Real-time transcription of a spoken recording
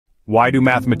Why do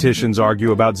mathematicians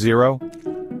argue about zero?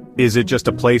 Is it just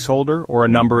a placeholder or a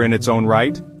number in its own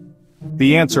right?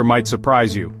 The answer might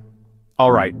surprise you.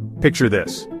 Alright, picture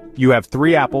this. You have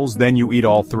 3 apples, then you eat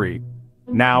all 3.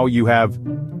 Now you have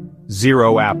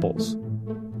 0 apples.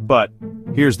 But,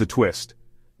 here's the twist.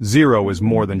 0 is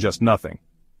more than just nothing.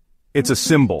 It's a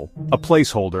symbol, a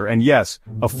placeholder, and yes,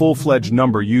 a full-fledged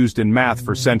number used in math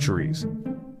for centuries.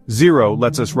 0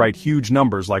 lets us write huge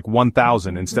numbers like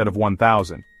 1,000 instead of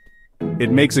 1,000.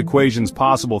 It makes equations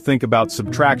possible. Think about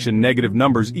subtraction, negative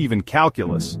numbers, even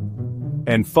calculus.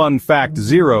 And fun fact,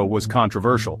 0 was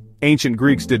controversial. Ancient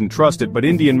Greeks didn't trust it, but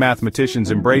Indian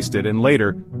mathematicians embraced it, and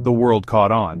later, the world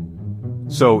caught on.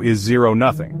 So is 0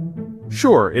 nothing?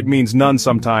 Sure, it means none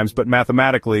sometimes, but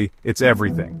mathematically, it's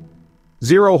everything.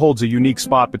 0 holds a unique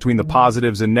spot between the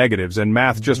positives and negatives, and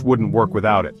math just wouldn't work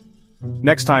without it.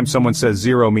 Next time someone says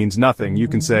 0 means nothing, you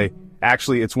can say,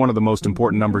 actually it's one of the most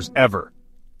important numbers ever.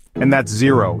 And that's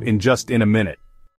 0 in a minute.